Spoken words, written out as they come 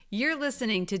You're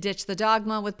listening to Ditch the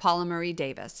Dogma with Paula Marie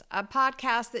Davis, a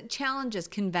podcast that challenges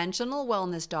conventional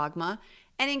wellness dogma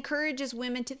and encourages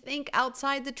women to think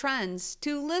outside the trends,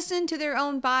 to listen to their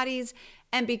own bodies,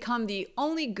 and become the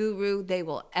only guru they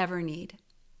will ever need.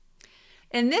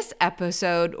 In this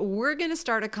episode, we're going to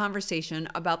start a conversation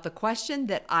about the question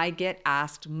that I get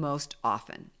asked most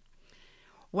often.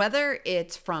 Whether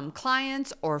it's from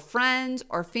clients or friends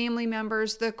or family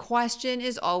members, the question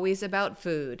is always about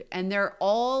food, and they're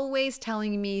always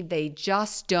telling me they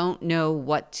just don't know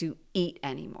what to eat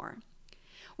anymore.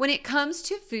 When it comes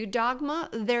to food dogma,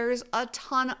 there's a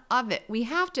ton of it. We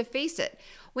have to face it.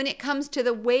 When it comes to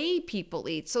the way people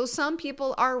eat, so some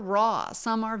people are raw,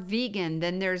 some are vegan,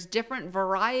 then there's different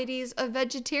varieties of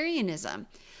vegetarianism.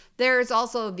 There's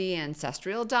also the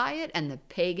ancestral diet and the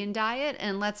pagan diet,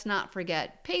 and let's not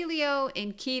forget paleo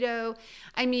and keto.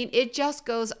 I mean, it just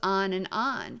goes on and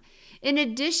on. In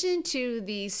addition to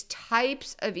these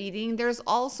types of eating, there's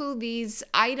also these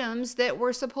items that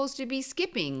we're supposed to be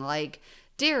skipping, like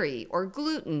dairy or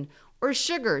gluten or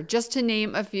sugar, just to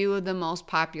name a few of the most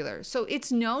popular. So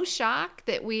it's no shock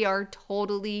that we are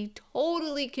totally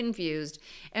confused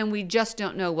and we just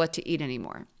don't know what to eat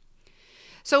anymore.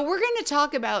 So we're going to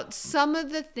talk about some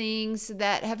of the things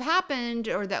that have happened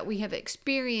or that we have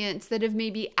experienced that have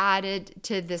maybe added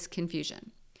to this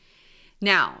confusion.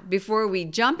 Now, before we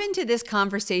jump into this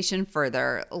conversation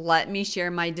further, let me share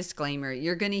my disclaimer.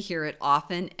 You're going to hear it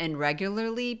often and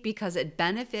regularly because it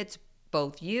benefits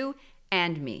both you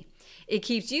and me. It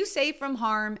keeps you safe from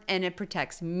harm and it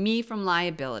protects me from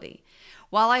liability.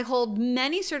 While I hold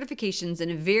many certifications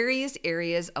in various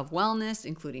areas of wellness,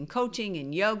 including coaching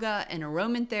and yoga and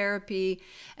aromatherapy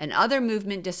and other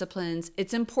movement disciplines,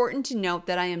 it's important to note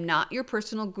that I am not your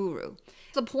personal guru.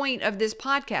 The point of this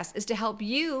podcast is to help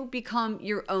you become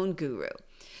your own guru.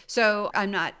 So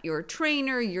I'm not your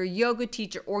trainer, your yoga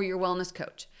teacher, or your wellness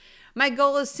coach. My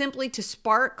goal is simply to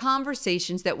spark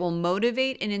conversations that will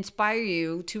motivate and inspire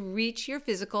you to reach your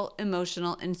physical,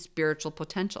 emotional, and spiritual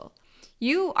potential.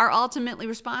 You are ultimately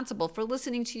responsible for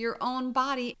listening to your own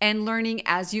body and learning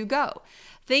as you go.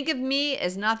 Think of me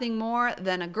as nothing more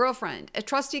than a girlfriend, a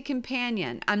trusty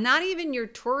companion. I'm not even your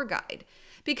tour guide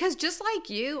because just like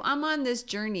you, I'm on this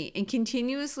journey and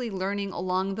continuously learning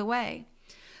along the way.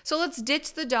 So let's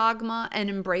ditch the dogma and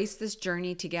embrace this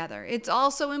journey together. It's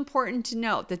also important to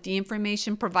note that the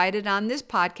information provided on this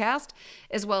podcast,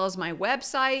 as well as my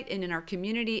website and in our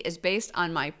community, is based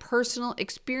on my personal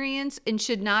experience and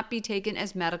should not be taken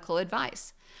as medical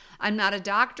advice. I'm not a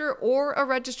doctor or a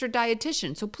registered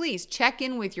dietitian, so please check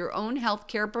in with your own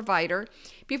healthcare provider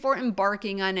before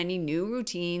embarking on any new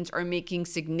routines or making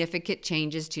significant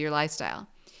changes to your lifestyle.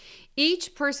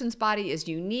 Each person's body is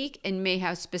unique and may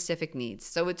have specific needs,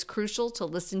 so it's crucial to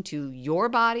listen to your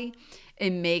body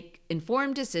and make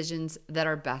informed decisions that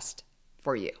are best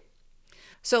for you.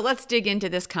 So let's dig into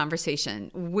this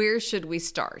conversation. Where should we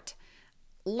start?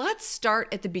 Let's start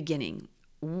at the beginning.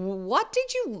 What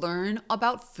did you learn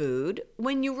about food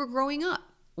when you were growing up?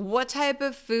 What type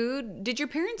of food did your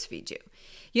parents feed you?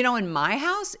 You know, in my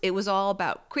house, it was all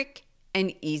about quick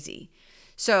and easy.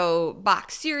 So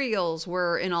box cereals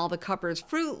were in all the cupboards,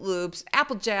 Fruit Loops,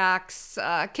 Apple Jacks,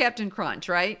 Captain Crunch,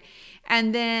 right?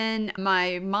 And then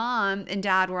my mom and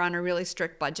dad were on a really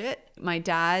strict budget. My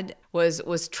dad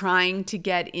was trying to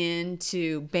get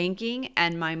into banking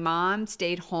and my mom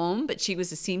stayed home, but she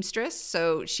was a seamstress.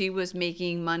 So she was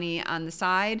making money on the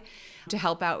side to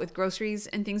help out with groceries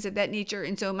and things of that nature.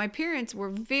 And so my parents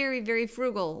were very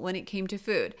frugal when it came to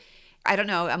food. I don't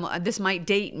know, this might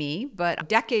date me, but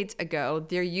decades ago,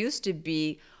 there used to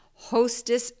be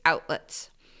Hostess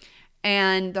outlets.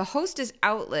 And the Hostess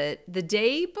outlet, the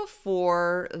day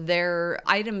before their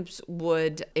items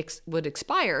would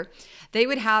expire, they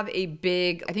would have a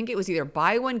big, I think it was either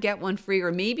buy one, get one free,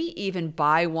 or maybe even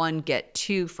buy one, get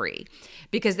two free,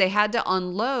 because they had to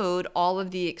unload all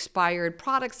of the expired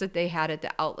products that they had at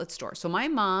the outlet store. So my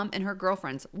mom and her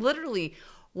girlfriends literally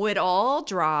would all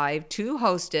drive to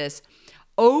Hostess,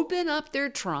 open up their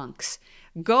trunks,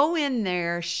 go in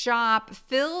there, shop,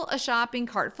 fill a shopping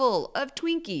cart full of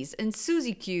Twinkies and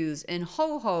Suzy Q's and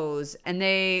Ho-Hos, and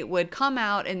they would come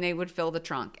out and they would fill the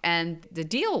trunk. And the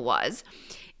deal was,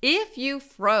 if you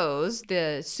froze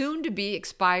the soon-to-be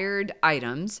expired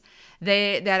items,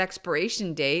 that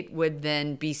expiration date would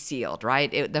then be sealed,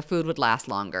 right? The food would last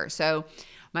longer. So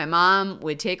my mom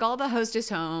would take all the Hostess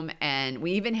home, and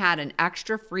we even had an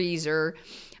extra freezer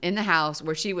in the house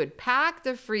where she would pack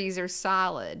the freezer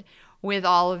solid with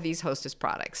all of these Hostess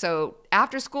products. So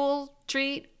after school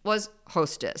treat was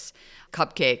Hostess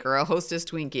cupcake or a Hostess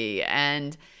Twinkie.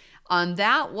 And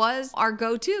That was our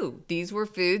go-to. These were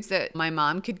foods that my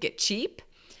mom could get cheap,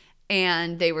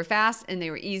 and they were fast and they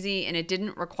were easy, and it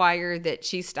didn't require that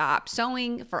she stop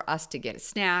sewing for us to get a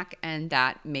snack, and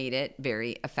that made it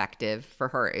very effective for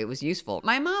her. It was useful.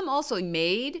 My mom also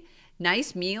made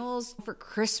nice meals for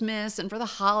Christmas and for the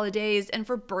holidays and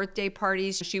for birthday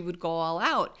parties. She would go all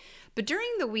out. But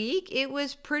during the week, it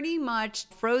was pretty much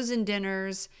frozen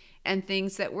dinners and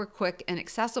things that were quick and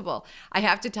accessible. I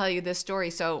have to tell you this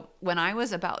story. So when I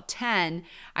was about 10,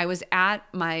 I was at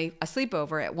a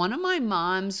sleepover at one of my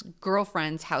mom's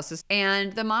girlfriend's houses,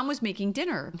 and the mom was making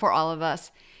dinner for all of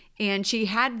us. And she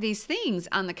had these things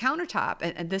on the countertop.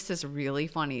 And this is really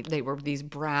funny. They were these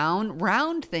brown,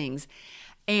 round things.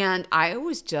 And I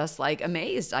was just like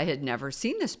amazed. I had never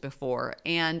seen this before.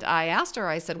 And I asked her,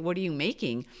 I said, "What are you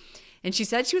making?" And she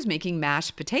said she was making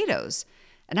mashed potatoes.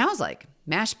 And I was like,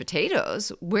 mashed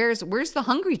potatoes? Where's the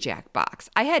Hungry Jack box?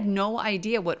 I had no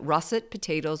idea what russet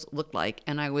potatoes looked like,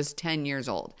 and I was 10 years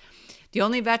old. The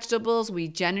only vegetables we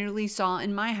generally saw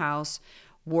in my house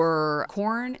were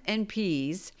corn and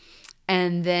peas,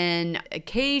 and then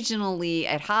occasionally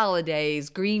at holidays,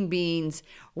 green beans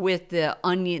with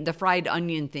the fried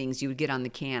onion things you would get on the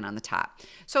can on the top.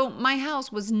 So my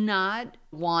house was not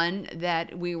one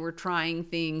that we were trying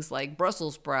things like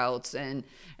Brussels sprouts and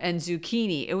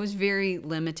zucchini. It was very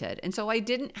limited. And so I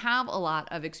didn't have a lot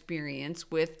of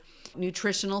experience with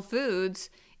nutritional foods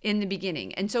in the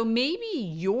beginning. And so maybe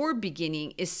your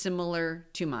beginning is similar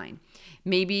to mine.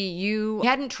 Maybe you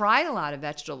hadn't tried a lot of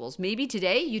vegetables. Maybe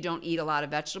today you don't eat a lot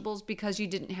of vegetables because you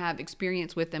didn't have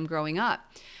experience with them growing up.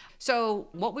 So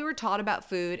what we were taught about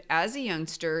food as a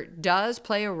youngster does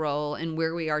play a role in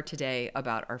where we are today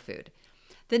about our food.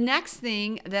 The next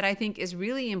thing that I think is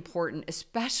really important,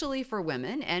 especially for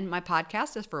women, and my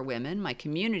podcast is for women, my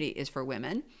community is for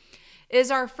women, is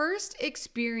our first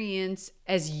experience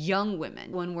as young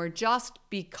women. When we're just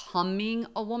becoming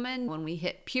a woman, when we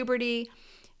hit puberty,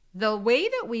 the way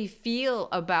that we feel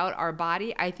about our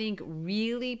body, I think,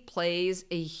 really plays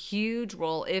a huge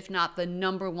role, if not the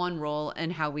number one role,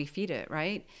 in how we feed it,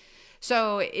 right?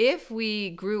 So if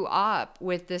we grew up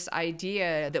with this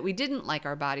idea that we didn't like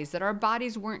our bodies, that our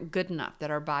bodies weren't good enough,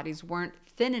 that our bodies weren't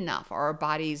thin enough, or our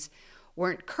bodies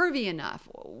weren't curvy enough,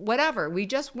 whatever, we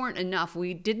just weren't enough,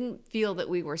 we didn't feel that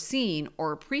we were seen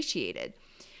or appreciated,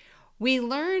 we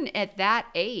learn at that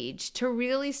age to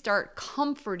really start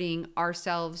comforting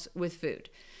ourselves with food.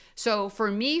 So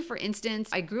for me, for instance,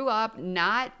 I grew up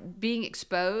not being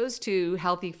exposed to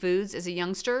healthy foods as a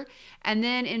youngster. And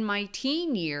then in my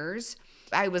teen years,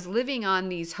 I was living on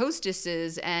these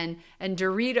Hostesses and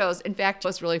Doritos. In fact, it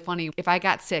was really funny. If I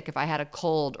got sick, if I had a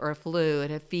cold or a flu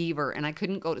and a fever and I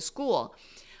couldn't go to school,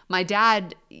 my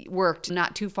dad worked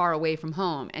not too far away from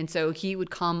home. And so he would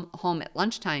come home at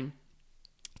lunchtime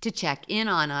to check in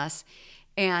on us.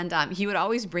 And he would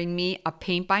always bring me a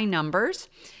paint by numbers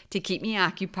to keep me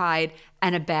occupied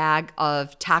and a bag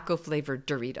of taco flavored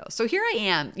Doritos. So here I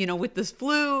am, with this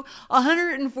flu,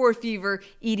 104 fever,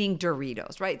 eating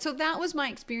Doritos, right? So that was my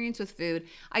experience with food.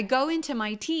 I go into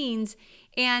my teens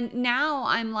and now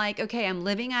I'm like, okay, I'm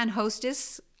living on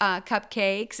Hostess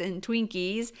cupcakes and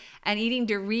Twinkies and eating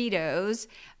Doritos.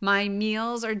 My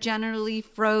meals are generally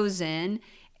frozen.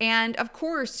 And of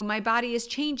course, my body is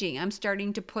changing. I'm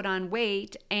starting to put on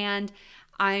weight and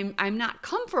I'm not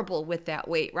comfortable with that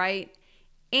weight, right?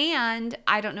 And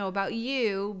I don't know about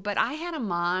you, but I had a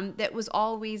mom that was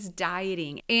always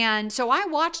dieting. And so I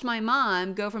watched my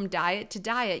mom go from diet to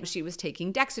diet. She was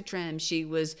taking Dexatrim. She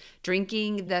was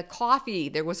drinking the coffee.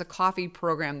 There was a coffee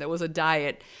program that was a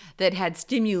diet that had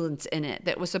stimulants in it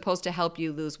that was supposed to help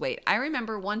you lose weight. I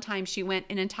remember one time she went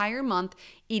an entire month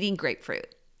eating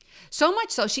grapefruit. So much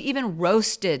so, she even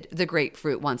roasted the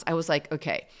grapefruit once. I was like,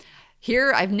 okay,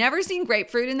 here, I've never seen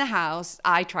grapefruit in the house.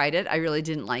 I tried it. I really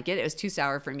didn't like it. It was too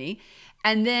sour for me.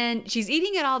 And then she's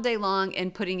eating it all day long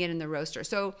and putting it in the roaster.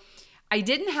 So I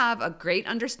didn't have a great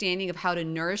understanding of how to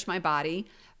nourish my body,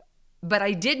 but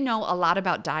I did know a lot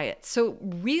about diets. So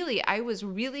really, I was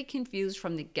really confused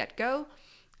from the get-go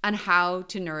on how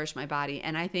to nourish my body.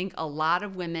 And I think a lot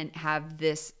of women have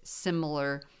this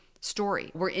similar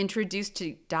story. We're introduced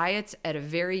to diets at a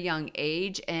very young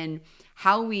age, and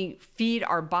how we feed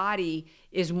our body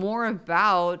is more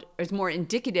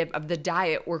indicative of the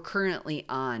diet we're currently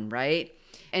on, right?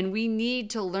 And we need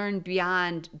to learn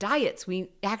beyond diets. We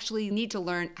actually need to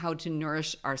learn how to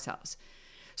nourish ourselves.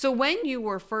 So when you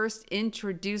were first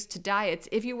introduced to diets,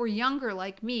 if you were younger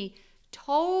like me,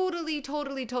 totally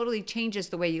changes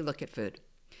the way you look at food.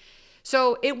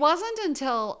 So it wasn't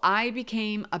until I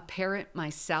became a parent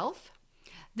myself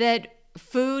that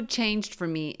food changed for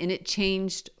me, and it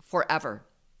changed forever.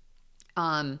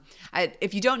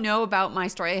 If you don't know about my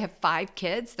story, I have 5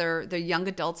 kids. They're young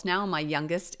adults now. My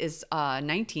youngest is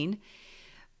 19.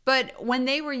 But when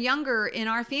they were younger in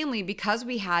our family, because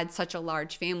we had such a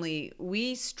large family,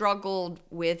 we struggled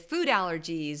with food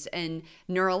allergies and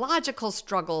neurological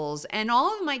struggles. And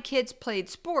all of my kids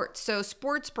played sports. So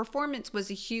sports performance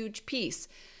was a huge piece.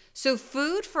 So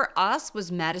food for us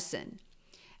was medicine.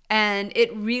 And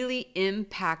it really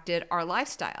impacted our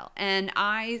lifestyle. And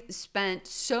I spent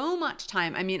so much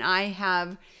time. I mean, I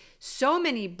have so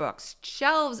many books,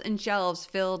 shelves and shelves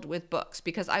filled with books,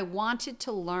 because I wanted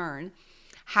to learn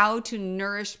how to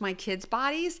nourish my kids'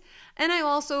 bodies. And I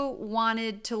also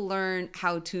wanted to learn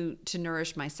how to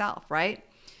nourish myself, right?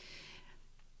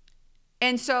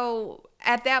 And so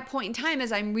at that point in time,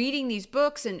 as I'm reading these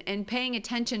books and paying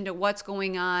attention to what's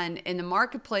going on in the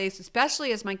marketplace,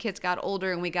 especially as my kids got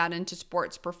older and we got into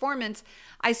sports performance,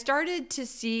 I started to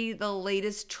see the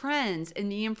latest trends in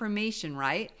the information,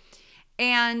 right?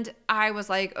 And I was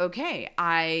like, okay,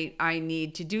 I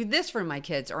need to do this for my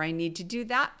kids, or I need to do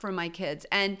that for my kids.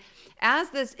 And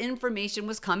as this information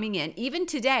was coming in, even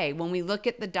today, when we look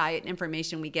at the diet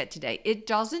information we get today, it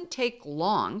doesn't take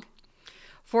long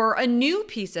for a new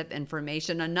piece of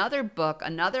information, another book,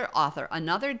 another author,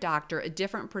 another doctor, a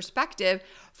different perspective,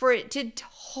 for it to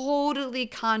totally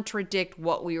contradict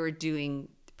what we were doing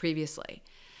previously.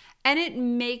 And it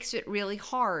makes it really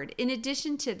hard. In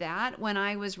addition to that, when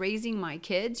I was raising my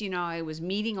kids, I was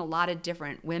meeting a lot of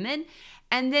different women,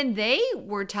 and then they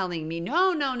were telling me,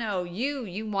 no,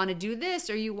 you want to do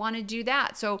this or you want to do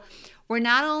that. So we're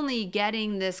not only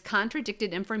getting this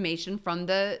contradicted information from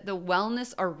the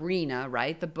wellness arena,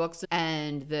 right? The books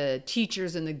and the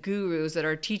teachers and the gurus that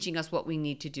are teaching us what we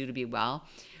need to do to be well.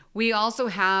 We also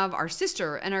have our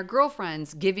sister and our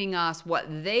girlfriends giving us what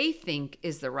they think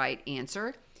is the right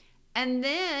answer. And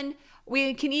then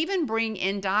we can even bring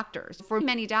in doctors. For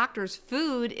many doctors,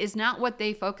 food is not what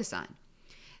they focus on.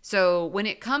 So when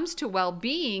it comes to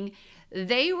well-being,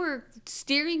 they were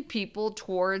steering people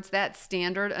towards that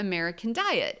standard American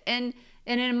diet. And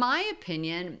in my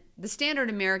opinion, the standard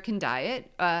American diet,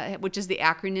 which is the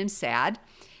acronym SAD,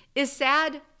 is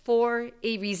SAD for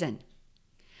a reason.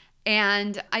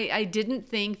 And I didn't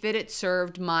think that it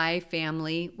served my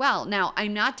family well. Now,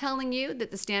 I'm not telling you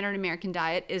that the standard American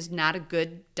diet is not a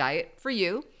good diet for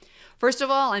you. First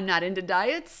of all, I'm not into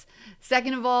diets.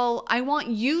 Second of all, I want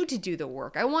you to do the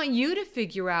work. I want you to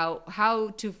figure out how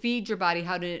to feed your body,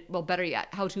 better yet,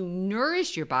 how to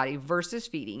nourish your body versus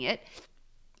feeding it,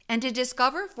 and to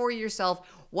discover for yourself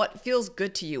what feels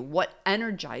good to you, what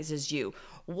energizes you,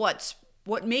 what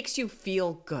makes you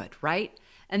feel good, right?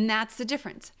 And that's the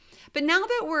difference. But now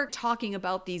that we're talking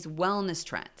about these wellness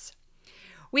trends,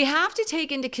 we have to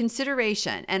take into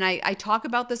consideration, and I talk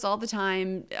about this all the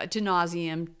time to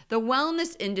nauseam, the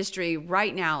wellness industry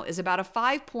right now is about a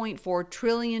 $5.4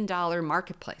 trillion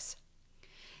marketplace.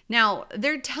 Now,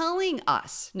 they're telling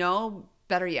us, no,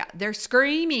 better yet, they're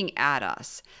screaming at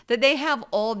us that they have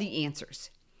all the answers.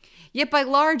 Yet by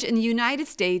large, in the United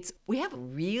States, we have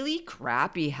really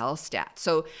crappy health stats.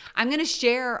 So I'm going to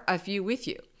share a few with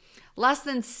you. Less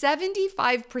than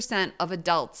 75% of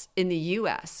adults in the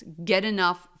US get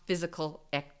enough physical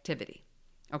activity.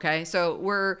 Okay, so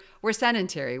we're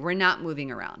sedentary, we're not moving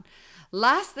around.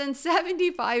 Less than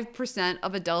 75%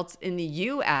 of adults in the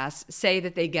US say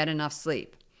that they get enough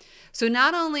sleep. So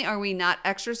not only are we not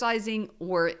exercising,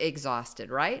 we're exhausted,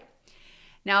 right?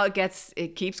 Now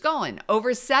it keeps going.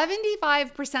 Over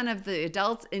 75% of the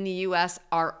adults in the US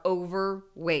are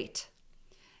overweight.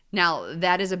 Now,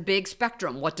 that is a big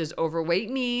spectrum. What does overweight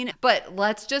mean? But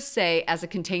let's just say, as a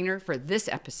container for this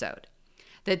episode,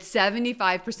 that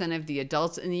 75% of the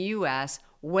adults in the US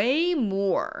weigh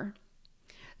more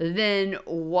than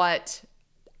what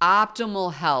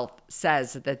optimal health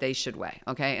says that they should weigh,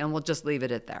 okay? And we'll just leave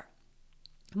it at there.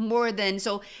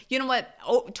 So you know what?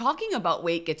 Talking about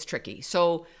weight gets tricky.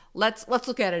 So let's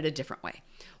look at it a different way.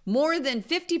 More than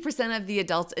 50% of the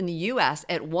adults in the US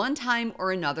at one time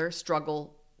or another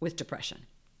struggle with depression.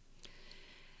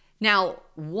 Now,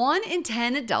 1 in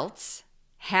 10 adults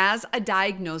has a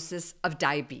diagnosis of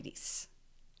diabetes.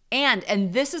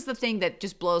 And this is the thing that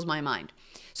just blows my mind.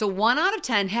 So 1 out of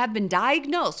 10 have been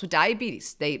diagnosed with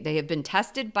diabetes. They have been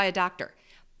tested by a doctor.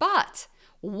 But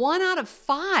 1 out of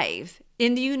 5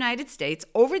 in the United States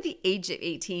over the age of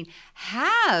 18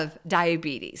 have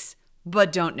diabetes,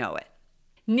 but don't know it.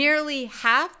 Nearly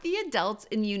half the adults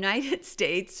in the United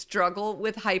States struggle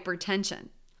with hypertension.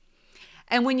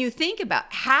 And when you think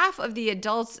about half of the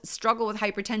adults struggle with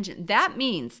hypertension, that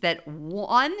means that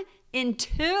 1 in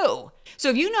 2. So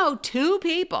if you know 2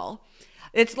 people,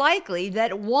 it's likely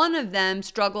that one of them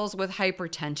struggles with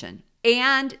hypertension.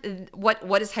 And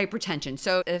what is hypertension?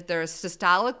 So if their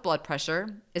systolic blood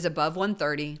pressure is above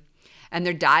 130 and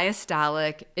their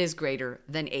diastolic is greater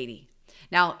than 80.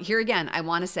 Now, here again, I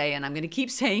want to say, and I'm going to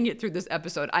keep saying it through this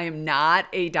episode, I am not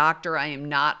a doctor. I am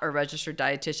not a registered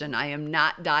dietitian. I am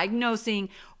not diagnosing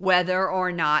whether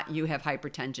or not you have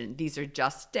hypertension. These are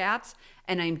just stats,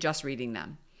 and I'm just reading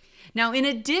them. Now, in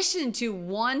addition to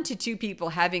 1 to 2 people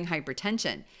having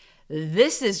hypertension,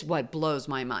 this is what blows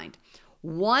my mind.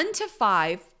 1 to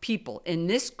 5 people in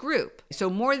this group, so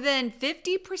more than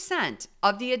 50%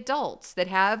 of the adults that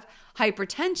have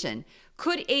hypertension,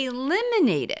 could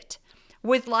eliminate it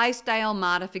with lifestyle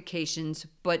modifications,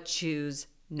 but choose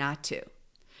not to.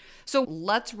 So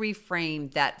let's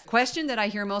reframe that. Question that I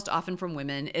hear most often from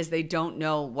women is they don't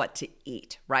know what to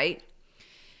eat, right?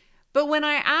 But when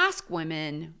I ask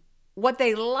women what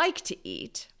they like to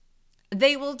eat,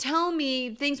 they will tell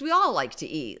me things we all like to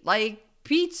eat, like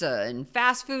pizza and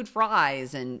fast food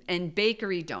fries and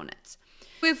bakery donuts.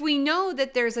 If we know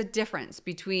that there's a difference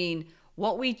between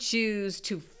what we choose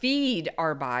to feed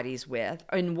our bodies with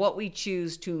and what we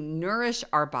choose to nourish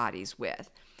our bodies with,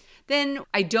 then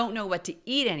I don't know what to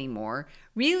eat anymore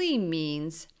really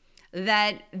means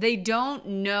that they don't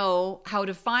know how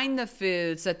to find the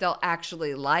foods that they'll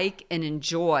actually like and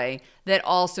enjoy that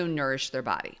also nourish their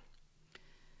body.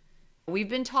 We've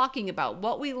been talking about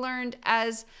what we learned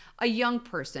as a young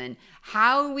person,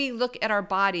 how we look at our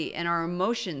body and our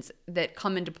emotions that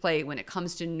come into play when it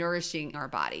comes to nourishing our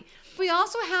body. We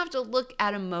also have to look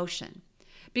at emotion,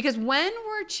 because when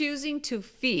we're choosing to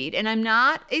feed, and I'm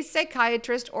not a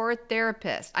psychiatrist or a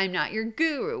therapist, I'm not your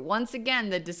guru. Once again,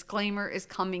 the disclaimer is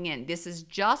coming in. This is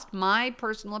just my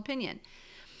personal opinion.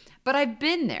 But I've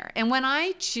been there. And when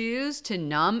I choose to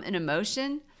numb an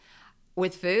emotion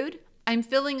with food, I'm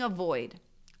filling a void.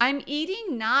 I'm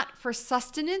eating not for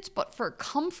sustenance, but for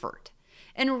comfort.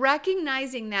 And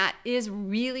recognizing that is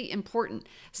really important.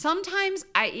 Sometimes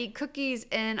I eat cookies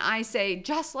and I say,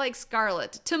 just like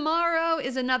Scarlett, tomorrow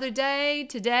is another day.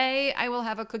 Today I will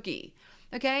have a cookie.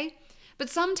 Okay? But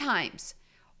sometimes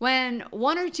when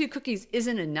 1 or 2 cookies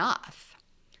isn't enough,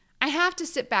 I have to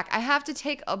sit back. I have to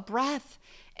take a breath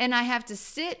and I have to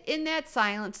sit in that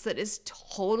silence that is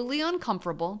totally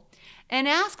uncomfortable and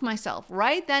ask myself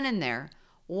right then and there,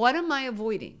 what am I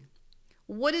avoiding?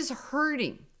 What is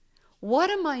hurting? What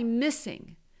am I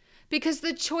missing? Because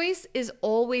the choice is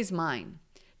always mine,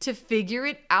 to figure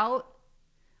it out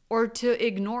or to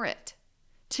ignore it,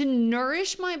 to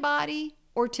nourish my body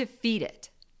or to feed it.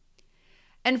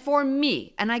 And for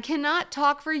me, and I cannot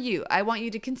talk for you, I want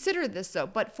you to consider this though,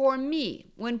 but for me,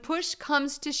 when push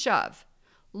comes to shove,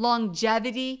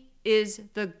 longevity is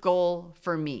the goal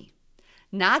for me.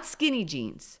 Not skinny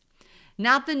jeans,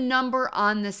 not the number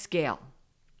on the scale.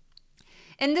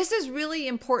 And this is really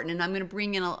important, and I'm going to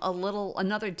bring in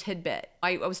another tidbit.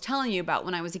 I was telling you about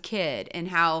when I was a kid and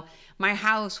how my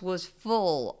house was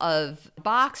full of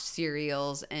boxed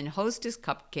cereals and Hostess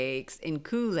cupcakes and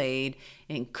Kool-Aid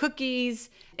and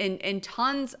cookies and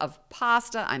tons of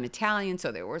pasta. I'm Italian,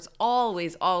 so there was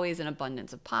always an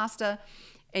abundance of pasta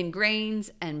and grains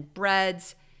and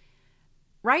breads.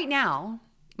 Right now,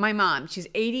 my mom, she's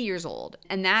 80 years old,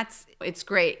 and it's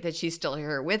great that she's still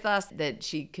here with us, that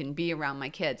she can be around my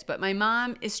kids. But my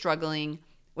mom is struggling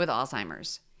with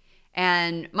Alzheimer's,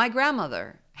 and my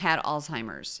grandmother had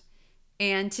Alzheimer's.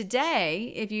 And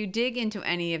today, if you dig into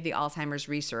any of the Alzheimer's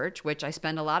research, which I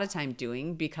spend a lot of time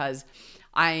doing because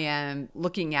I am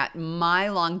looking at my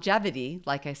longevity,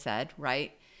 like I said,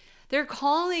 right? They're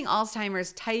calling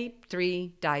Alzheimer's type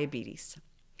 3 diabetes.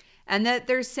 And that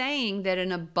they're saying that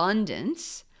an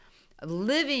abundance,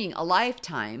 living a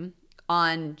lifetime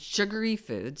on sugary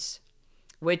foods,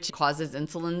 which causes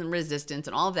insulin resistance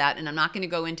and all of that. And I'm not going to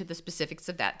go into the specifics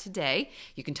of that today.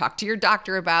 You can talk to your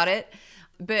doctor about it.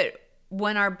 But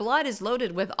when our blood is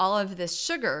loaded with all of this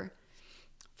sugar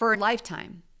for a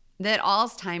lifetime, that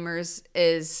Alzheimer's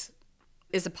is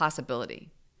a possibility.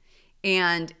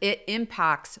 And it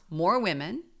impacts more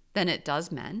women than it does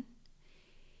men.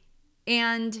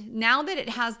 And now that it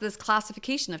has this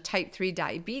classification of type 3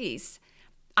 diabetes,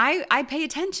 I pay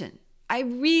attention. I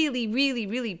really, really,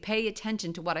 really pay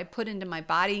attention to what I put into my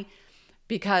body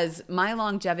because my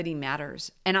longevity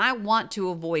matters. And I don't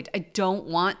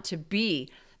want to be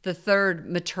the third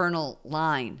maternal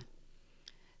line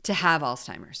to have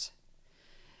Alzheimer's.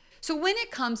 So when it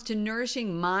comes to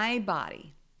nourishing my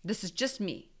body, this is just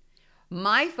me.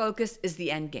 My focus is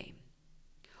the end game.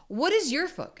 What is your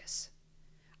focus?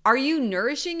 Are you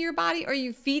nourishing your body? Or are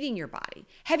you feeding your body?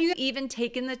 Have you even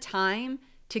taken the time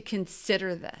to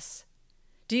consider this?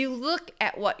 Do you look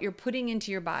at what you're putting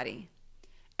into your body?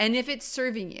 And if it's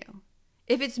serving you,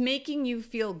 if it's making you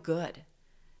feel good,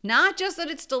 not just that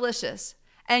it's delicious.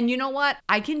 And you know what?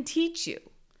 I can teach you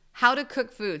how to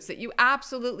cook foods that you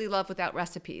absolutely love without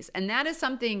recipes. And that is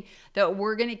something that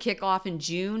we're going to kick off in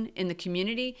June in the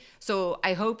community. So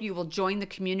I hope you will join the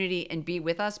community and be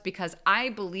with us, because I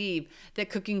believe that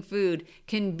cooking food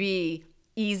can be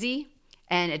easy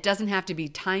and it doesn't have to be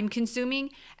time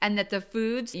consuming, and that the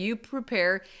foods you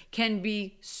prepare can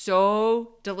be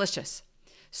so delicious.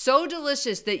 So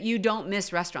delicious that you don't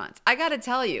miss restaurants. I gotta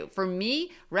tell you, for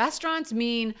me, restaurants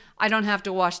mean I don't have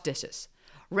to wash dishes.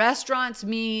 Restaurants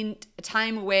mean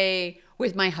time away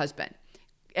with my husband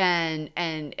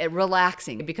and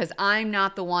relaxing, because I'm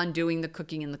not the one doing the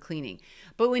cooking and the cleaning.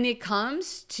 But when it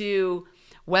comes to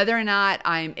whether or not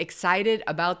I'm excited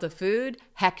about the food,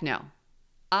 heck no.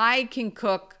 I can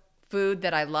cook food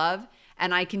that I love,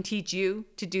 and I can teach you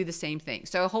to do the same thing.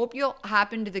 So I hope you'll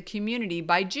happen to the community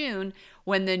by June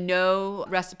when the no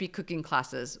recipe cooking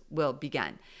classes will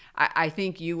begin. I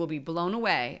think you will be blown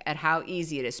away at how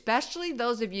easy it is, especially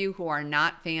those of you who are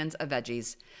not fans of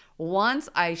veggies. Once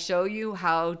I show you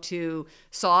how to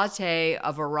saute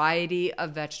a variety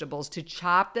of vegetables, to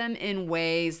chop them in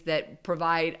ways that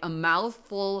provide a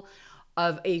mouthful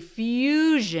of a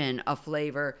fusion of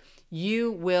flavor,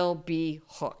 you will be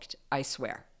hooked, I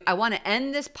swear. I want to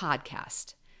end this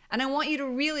podcast, and I want you to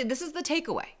really, this is the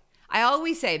takeaway. I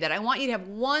always say that I want you to have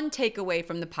one takeaway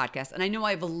from the podcast, and I know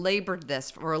I've labored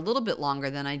this for a little bit longer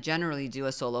than I generally do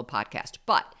a solo podcast,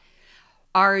 but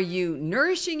are you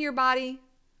nourishing your body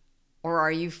or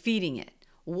are you feeding it?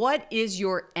 What is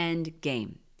your end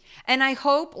game? And I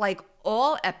hope, like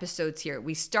all episodes here,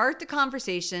 we start the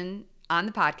conversation on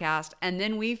the podcast, and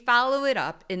then we follow it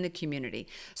up in the community.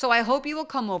 So I hope you will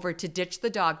come over to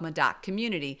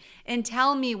ditchthedogma.community and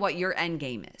tell me what your end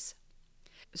game is.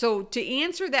 So to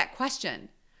answer that question,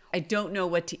 I don't know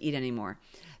what to eat anymore.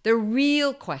 The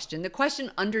real question, the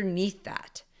question underneath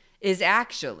that is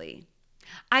actually,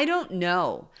 I don't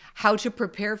know how to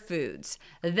prepare foods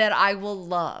that I will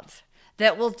love,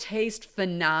 that will taste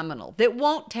phenomenal, that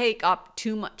won't take up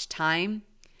too much time,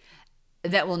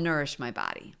 that will nourish my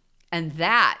body. And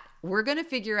that we're going to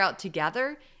figure out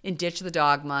together in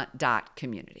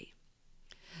ditchthedogma.community.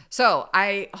 So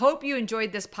I hope you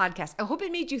enjoyed this podcast. I hope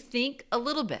it made you think a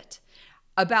little bit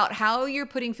about how you're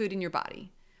putting food in your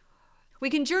body. We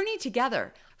can journey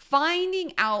together,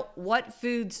 finding out what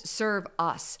foods serve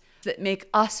us that make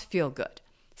us feel good.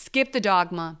 Skip the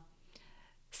dogma,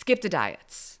 skip the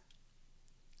diets,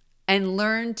 and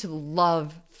learn to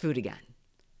love food again.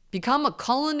 Become a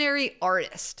culinary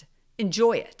artist.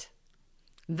 Enjoy it.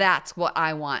 That's what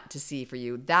I want to see for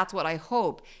you. That's what I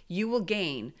hope you will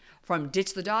gain from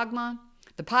Ditch the Dogma,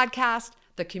 the podcast,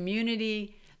 the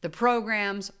community, the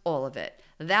programs, all of it.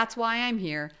 That's why I'm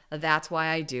here. That's why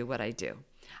I do what I do.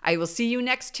 I will see you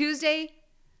next Tuesday.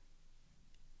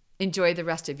 Enjoy the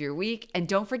rest of your week. And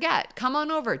don't forget, come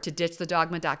on over to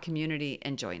ditchthedogma.community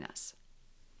and join us.